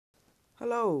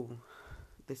Hello,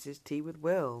 this is Tea with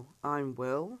Will. I'm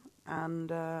Will, and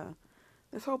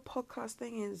this whole podcast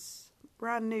thing is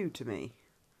brand new to me.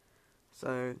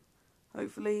 So,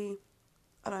 hopefully,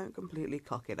 I don't completely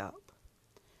cock it up.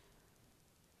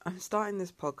 I'm starting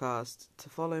this podcast to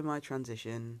follow my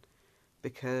transition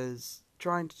because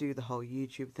trying to do the whole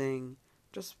YouTube thing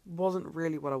just wasn't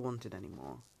really what I wanted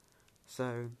anymore.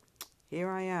 So,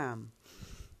 here I am.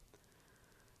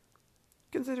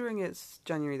 Considering it's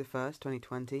January the 1st,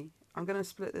 2020, I'm going to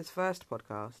split this first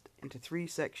podcast into 3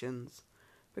 sections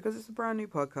because it's a brand new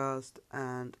podcast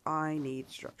and I need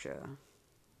structure.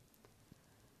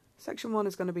 Section 1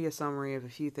 is going to be a summary of a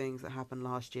few things that happened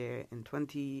last year in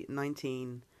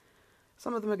 2019.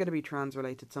 Some of them are going to be trans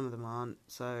related, some of them aren't,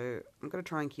 so I'm going to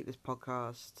try and keep this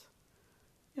podcast,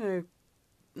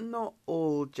 not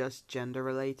all just gender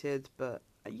related, but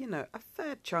a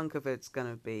fair chunk of it's going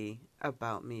to be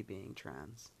about me being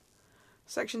trans.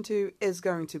 Section 2 is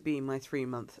going to be my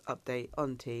 3-month update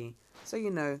on Tea, so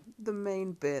the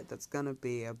main bit that's going to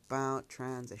be about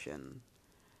transition.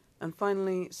 And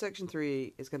finally, Section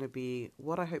 3 is going to be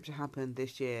what I hope to happen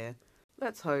this year.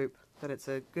 Let's hope that it's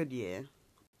a good year.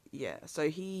 Yeah, so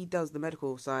he does the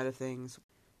medical side of things.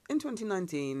 In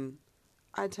 2019,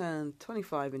 I turned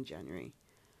 25 in January.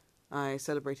 I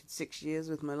celebrated 6 years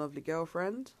with my lovely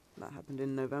girlfriend. That happened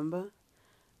in November.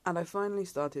 And I finally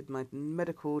started my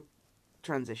medical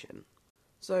transition.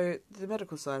 So, the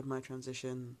medical side of my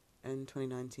transition in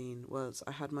 2019 was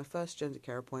I had my first gender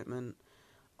care appointment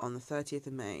on the 30th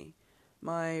of May.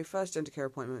 My first gender care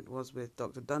appointment was with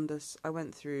Dr. Dundas. I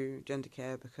went through gender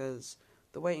care because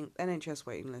the NHS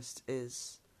waiting list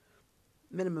is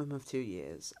minimum of 2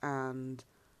 years, and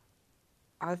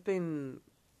I've been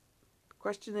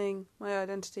questioning my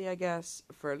identity, I guess,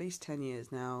 for at least 10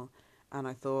 years now, and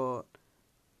I thought,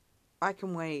 I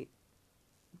can wait,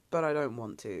 but I don't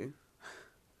want to.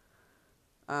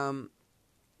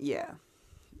 Yeah.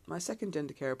 My second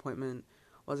gender care appointment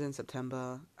was in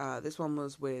September. This one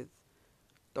was with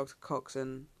Dr.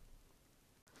 Coxon.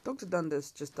 Dr.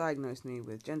 Dundas just diagnosed me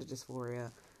with gender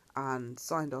dysphoria and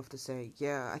signed off to say,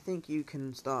 yeah, I think you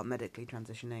can start medically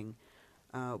transitioning,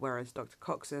 whereas Dr.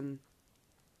 Coxon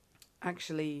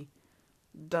actually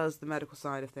does the medical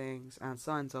side of things and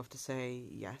signs off to say,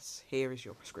 yes, here is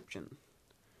your prescription.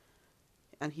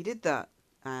 And he did that,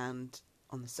 and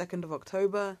on the 2nd of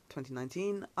October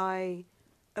 2019, I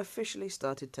officially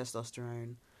started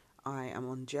testosterone. I am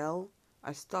on gel.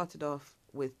 I started off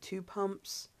with 2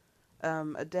 pumps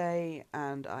a day,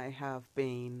 and I have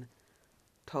been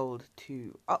told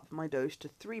to up my dose to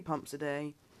 3 pumps a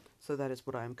day, so that is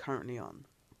what I am currently on.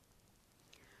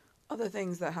 Other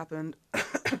things that happened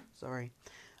that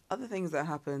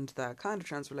are kind of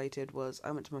trans-related was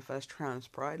I went to my first trans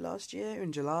pride last year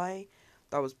in July.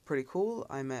 That was pretty cool.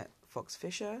 I met Fox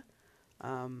Fisher.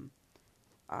 It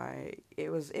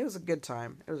was a good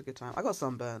time. I got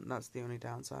sunburnt. That's the only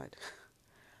downside.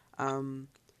 And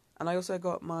I also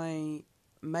got my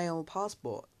male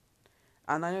passport.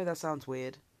 And I know that sounds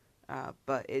weird,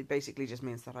 but it basically just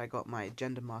means that I got my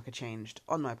gender marker changed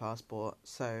on my passport,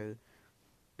 so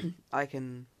I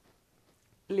can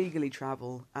legally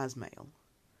travel as male.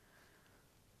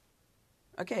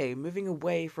 Okay, moving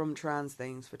away from trans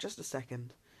things for just a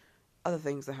second. Other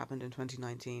things that happened in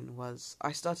 2019 was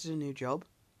I started a new job.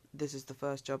 This is the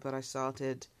first job that I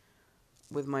started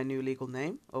with my new legal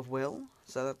name of Will,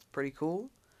 so that's pretty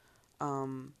cool.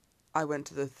 I went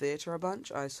to the theatre a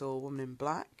bunch. I saw Woman in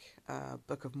Black,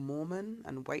 Book of Mormon,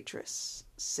 and Waitress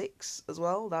 6 as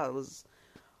well. That was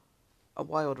a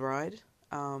wild ride.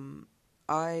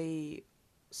 I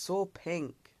saw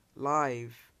Pink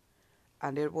live,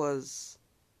 and it was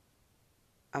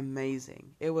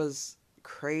amazing. It was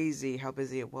crazy how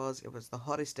busy it was. It was the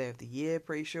hottest day of the year,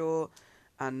 pretty sure,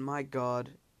 and my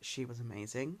god, she was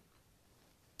amazing.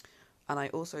 And I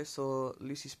also saw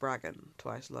Lucy Spraggan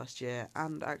twice last year,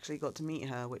 and actually got to meet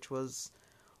her, which was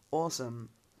awesome.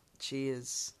 She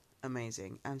is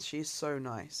amazing, and she's so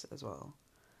nice as well.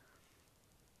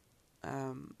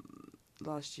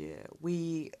 Last year,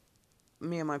 me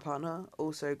and my partner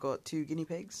also got 2 guinea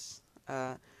pigs.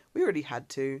 We already had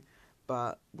 2,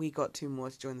 but we got 2 more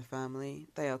to join the family.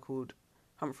 They are called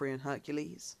Humphrey and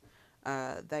Hercules.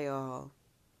 They are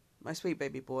my sweet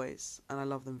baby boys, and I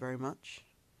love them very much.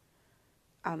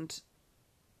 And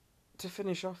to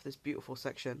finish off this beautiful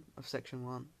section of Section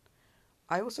 1,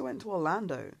 I also went to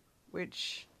Orlando,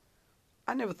 which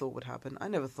I never thought would happen. I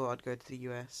never thought I'd go to the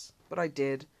US, but I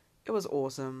did. It was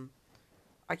awesome.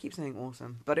 I keep saying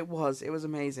awesome, but it was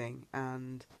amazing,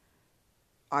 and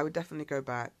I would definitely go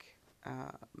back.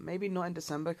 Maybe not in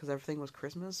December because everything was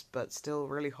Christmas, but still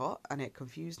really hot, and it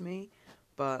confused me.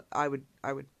 But I would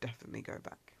definitely go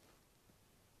back.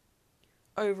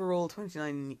 Overall,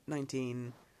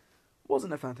 2019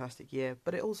 wasn't a fantastic year,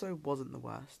 but it also wasn't the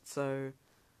worst, so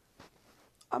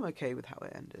I'm okay with how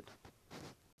it ended.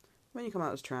 When you come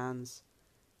out as trans,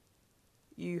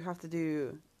 you have to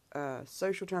do a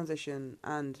social transition,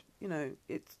 and,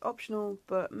 it's optional,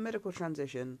 but medical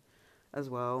transition as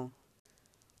well.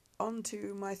 On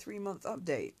to my 3-month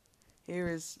update. Here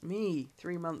is me,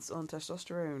 3 months on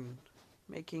testosterone,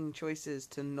 making choices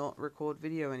to not record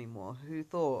video anymore. Who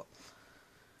thought?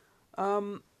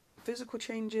 Physical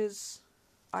changes.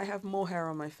 I have more hair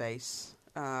on my face.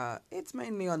 It's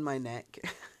mainly on my neck.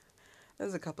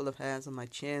 There's a couple of hairs on my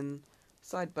chin.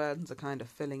 Sideburns are kind of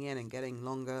filling in and getting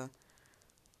longer.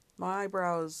 My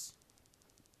eyebrows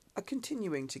are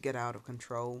continuing to get out of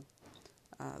control.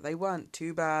 They weren't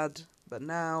too bad, but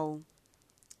now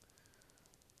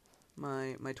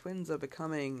my twins are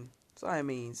becoming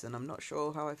Siamese, and I'm not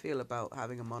sure how I feel about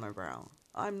having a monobrow.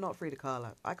 I'm not Frida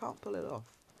Kahlo. I can't pull it off.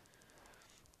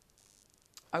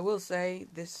 I will say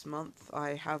this month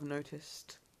I have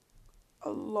noticed a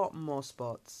lot more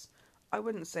spots. I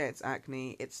wouldn't say it's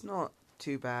acne. It's not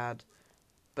too bad,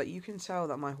 but you can tell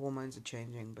that my hormones are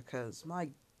changing because, my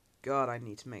God, I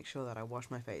need to make sure that I wash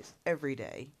my face every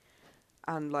day.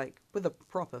 And, with a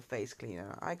proper face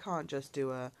cleaner. I can't just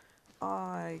do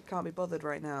I can't be bothered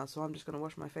right now, so I'm just going to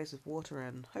wash my face with water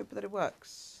and hope that it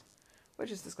works.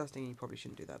 Which is disgusting, you probably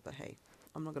shouldn't do that, but hey,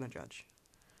 I'm not going to judge.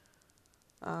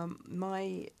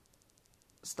 My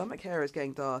stomach hair is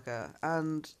getting darker,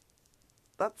 and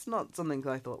that's not something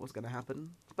that I thought was going to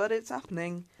happen, but it's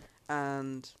happening,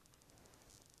 and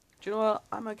do you know what?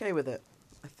 I'm okay with it,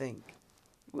 I think.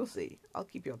 We'll see. I'll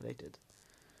keep you updated.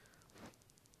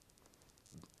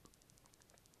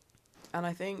 And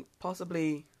I think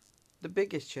possibly the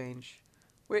biggest change,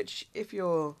 which if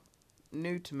you're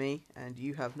new to me and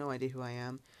you have no idea who I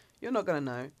am, you're not going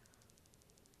to know,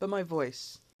 but my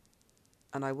voice.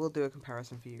 And I will do a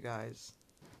comparison for you guys.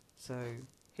 So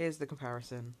here's the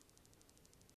comparison.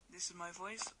 This is my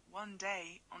voice 1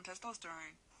 day on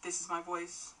testosterone. This is my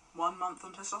voice 1 month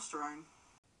on testosterone.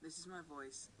 This is my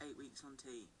voice 8 weeks on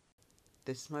T.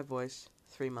 This is my voice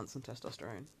 3 months on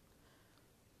testosterone.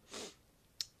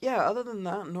 Yeah, other than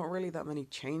that, not really that many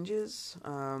changes.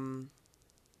 I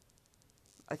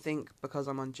think because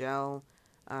I'm on gel,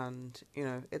 and,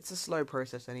 it's a slow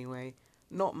process anyway,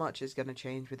 not much is going to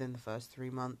change within the first 3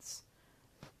 months.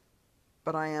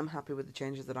 But I am happy with the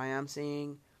changes that I am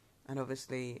seeing, and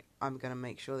obviously I'm going to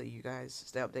make sure that you guys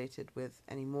stay updated with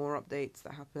any more updates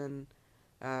that happen.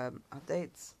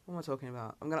 Updates? What am I talking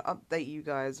about? I'm going to update you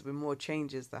guys with more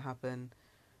changes that happen,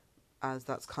 as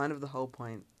that's kind of the whole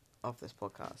point of this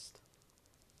podcast.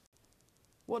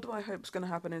 What do I hope is going to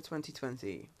happen in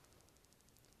 2020?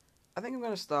 I think I'm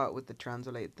going to start with the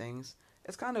trans-related things.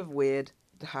 It's kind of weird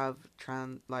to have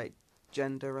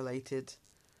gender-related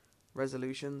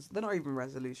resolutions. They're not even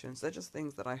resolutions, they're just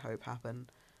things that I hope happen.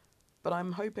 But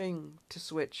I'm hoping to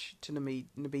switch to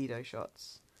Nebido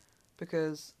shots,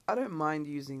 because I don't mind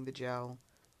using the gel,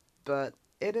 but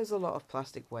it is a lot of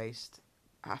plastic waste,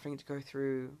 having to go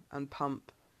through and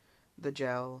pump the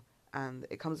gel, and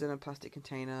it comes in a plastic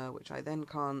container, which I then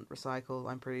can't recycle,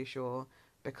 I'm pretty sure,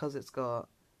 because it's got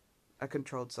a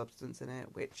controlled substance in it,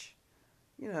 which,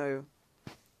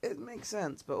 it makes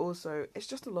sense, but also, it's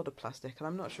just a lot of plastic, and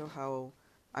I'm not sure how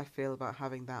I feel about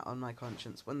having that on my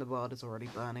conscience when the world is already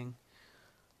burning.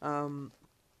 I'm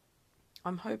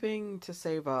hoping to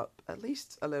save up at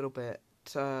least a little bit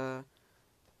to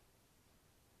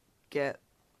get,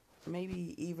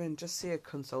 maybe even just see a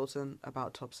consultant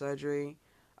about top surgery.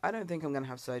 I don't think I'm going to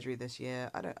have surgery this year.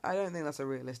 I don't think that's a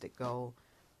realistic goal.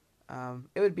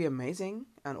 It would be amazing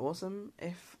and awesome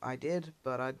if I did,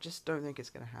 but I just don't think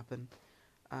it's going to happen.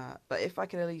 But if I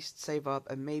could at least save up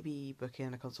and maybe book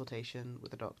in a consultation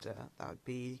with a doctor,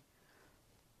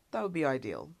 that would be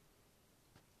ideal.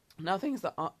 Now things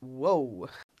that aren't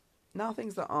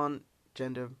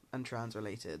gender and trans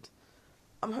related.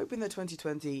 I'm hoping that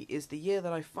 2020 is the year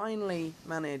that I finally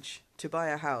manage to buy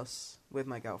a house with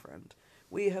my girlfriend.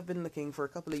 We have been looking for a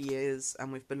couple of years,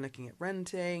 and we've been looking at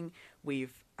renting.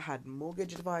 We've had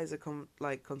mortgage advisor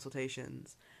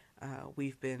consultations.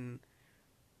 We've been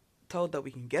told that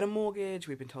we can get a mortgage.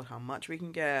 We've been told how much we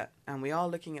can get, and we are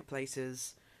looking at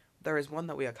places. There is one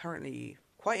that we are currently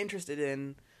quite interested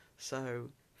in, so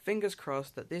fingers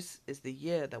crossed that this is the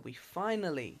year that we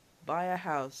finally buy a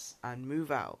house and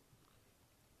move out.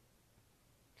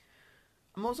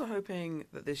 I'm also hoping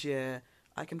that this year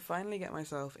I can finally get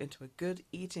myself into a good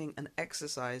eating and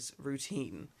exercise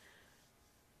routine.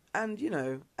 And,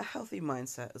 a healthy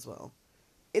mindset as well.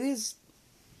 It is...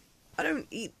 I don't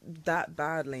eat that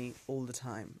badly all the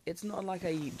time. It's not like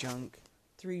I eat junk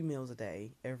 3 meals a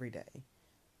day, every day.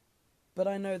 But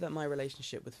I know that my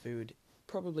relationship with food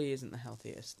probably isn't the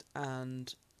healthiest.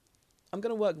 And I'm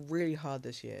going to work really hard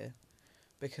this year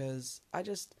because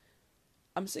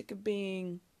I'm sick of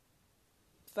being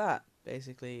fat,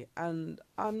 basically. And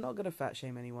I'm not going to fat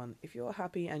shame anyone. If you're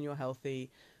happy and you're healthy,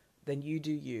 then you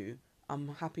do you. I'm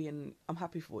happy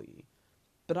for you.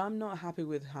 But I'm not happy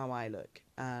with how I look,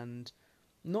 and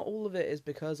not all of it is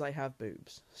because I have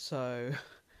boobs. So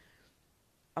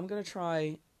I'm going to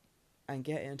try and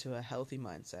get into a healthy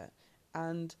mindset.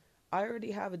 And I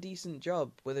already have a decent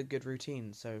job with a good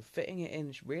routine, so fitting it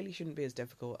in really shouldn't be as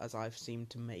difficult as I've seemed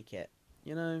to make it.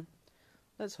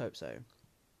 Let's hope so.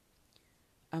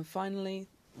 And finally,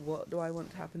 what do I want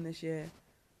to happen this year?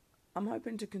 I'm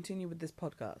hoping to continue with this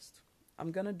podcast.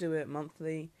 I'm going to do it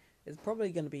monthly. It's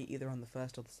probably going to be either on the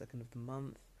 1st or the 2nd of the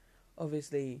month.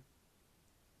 Obviously,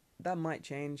 that might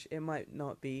change. It might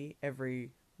not be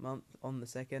every month on the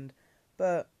 2nd.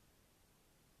 But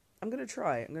I'm going to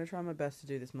try. I'm going to try my best to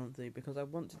do this monthly because I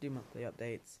want to do monthly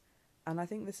updates. And I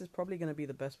think this is probably going to be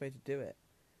the best way to do it.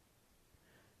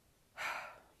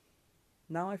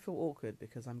 Now I feel awkward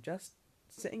because I'm just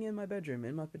sitting in my bedroom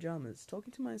in my pajamas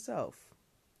talking to myself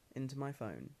into my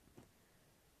phone.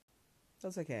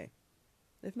 That's okay.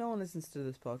 If no one listens to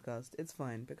this podcast, it's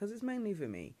fine, because it's mainly for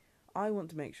me. I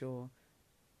want to make sure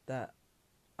that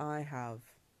I have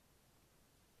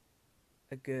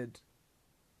a good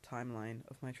timeline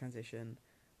of my transition,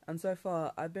 and so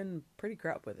far, I've been pretty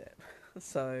crap with it.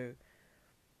 So,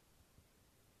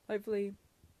 hopefully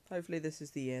this is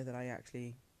the year that I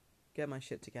actually get my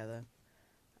shit together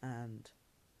and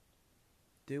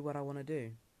do what I want to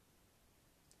do.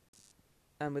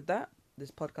 And with that, this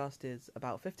podcast is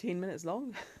about 15 minutes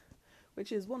long,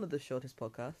 which is one of the shortest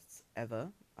podcasts ever,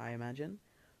 I imagine.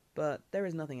 But there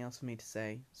is nothing else for me to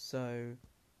say, so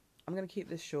I'm going to keep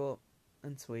this short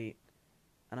and sweet.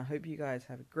 And I hope you guys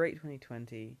have a great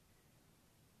 2020.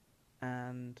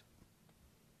 And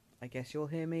I guess you'll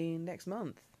hear me next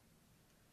month.